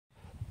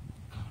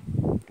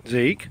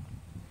Zeke?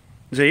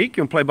 Zeke,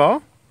 you want to play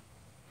ball?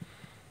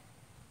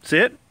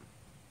 Sit.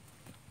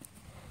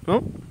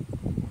 Oh.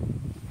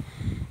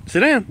 Sit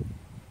down.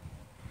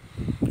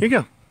 Here you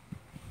go.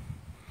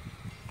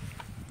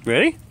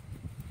 Ready?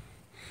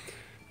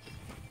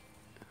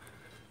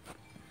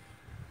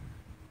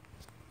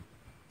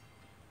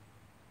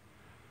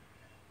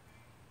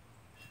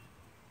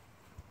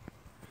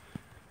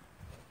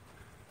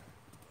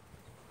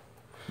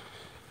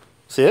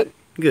 Sit.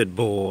 Good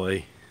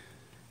boy.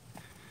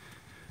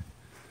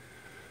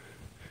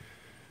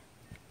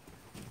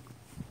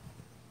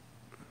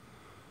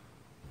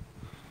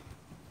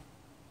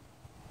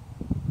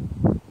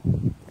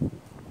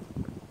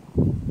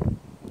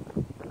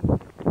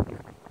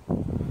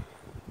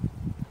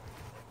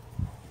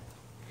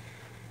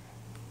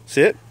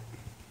 Sit.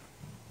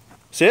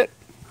 Sit.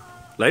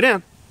 Lay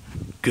down.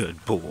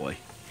 Good boy.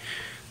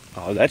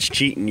 Oh, that's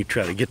cheating. You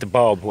try to get the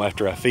ball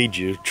after I feed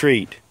you a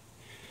treat.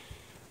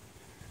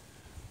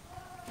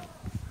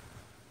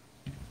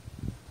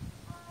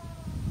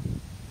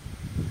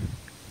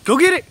 Go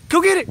get it.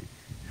 Go get it.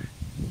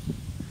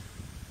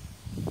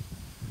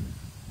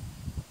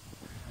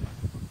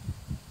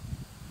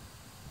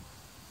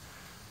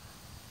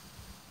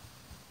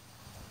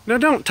 Now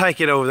don't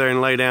take it over there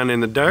and lay down in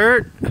the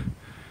dirt.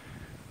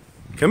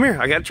 Come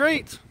here, I got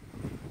treats.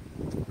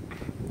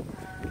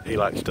 He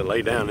likes to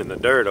lay down in the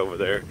dirt over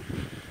there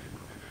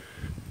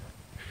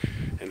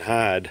and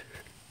hide.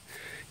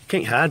 You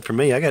can't hide from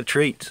me, I got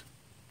treats.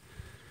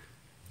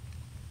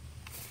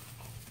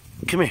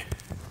 Come here.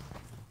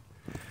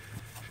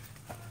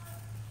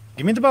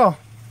 Give me the ball.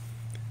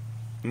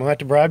 I'm gonna have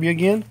to bribe you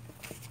again.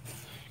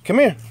 Come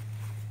here.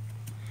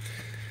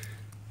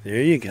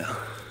 There you go.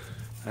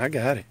 I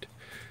got it.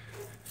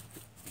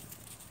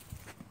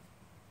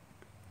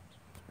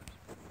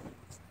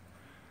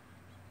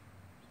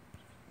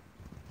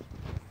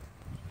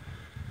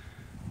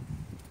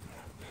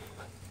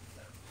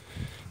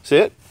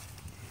 Sit.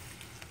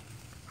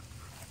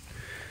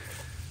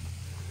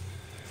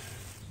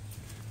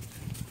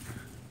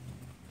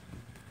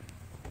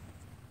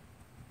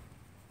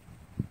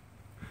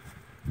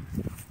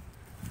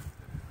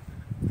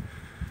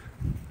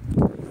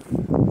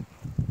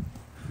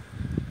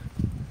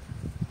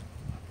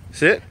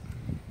 Sit.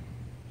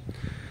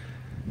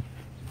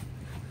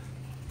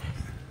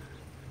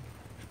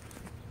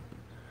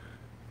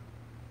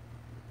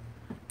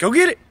 Go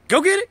get it.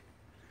 Go get it.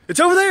 It's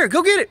over there.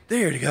 Go get it.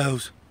 There it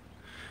goes.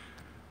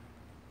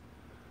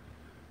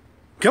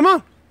 Come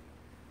on.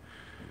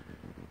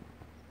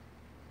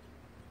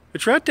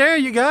 It's right there.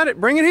 You got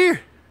it. Bring it here.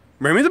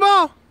 Bring me the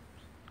ball.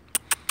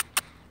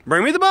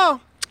 Bring me the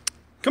ball.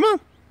 Come on.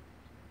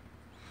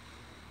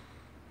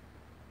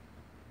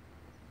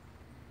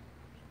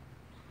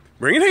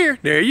 Bring it here.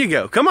 There you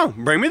go. Come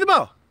on. Bring me the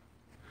ball.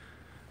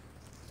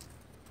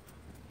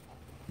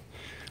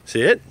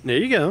 Sit. There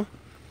you go.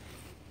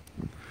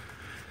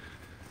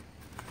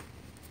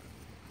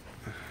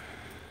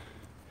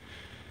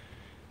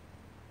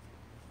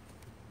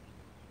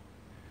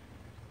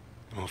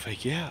 I'm gonna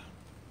fake you out.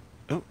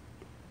 Oh.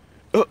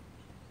 Oh.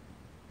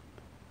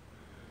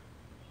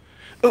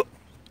 Oh.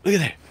 Look at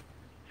that.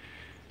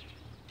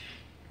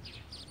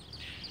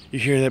 You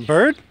hear that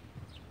bird?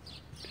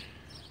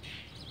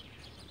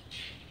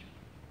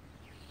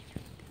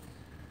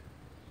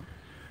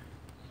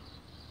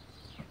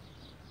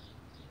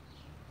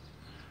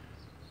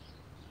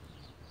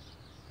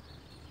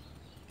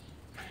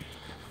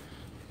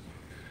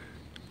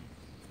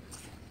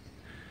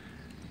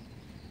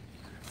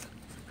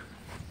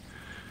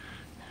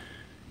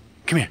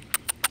 Come here.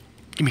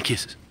 Give me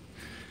kisses.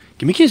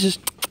 Give me kisses.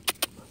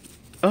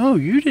 Oh,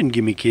 you didn't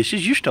give me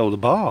kisses. You stole the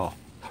ball.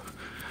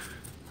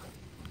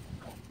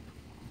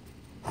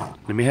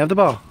 Let me have the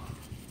ball.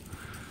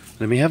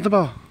 Let me have the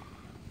ball.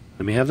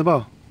 Let me have the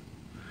ball.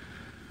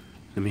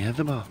 Let me have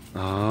the ball.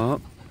 Oh.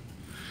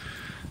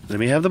 Let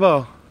me have the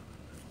ball.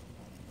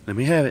 Let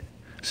me have it.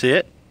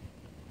 Sit.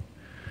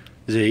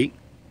 Zeke.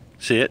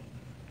 Sit.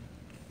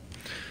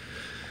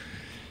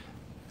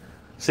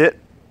 Sit.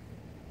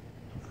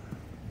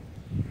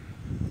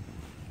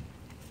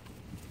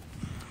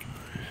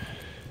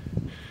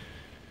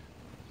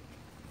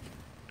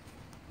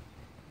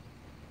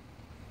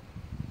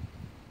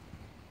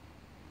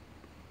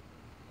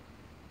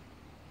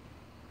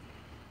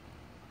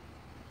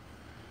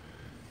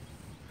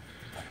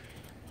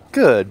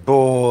 Good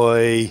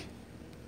boy.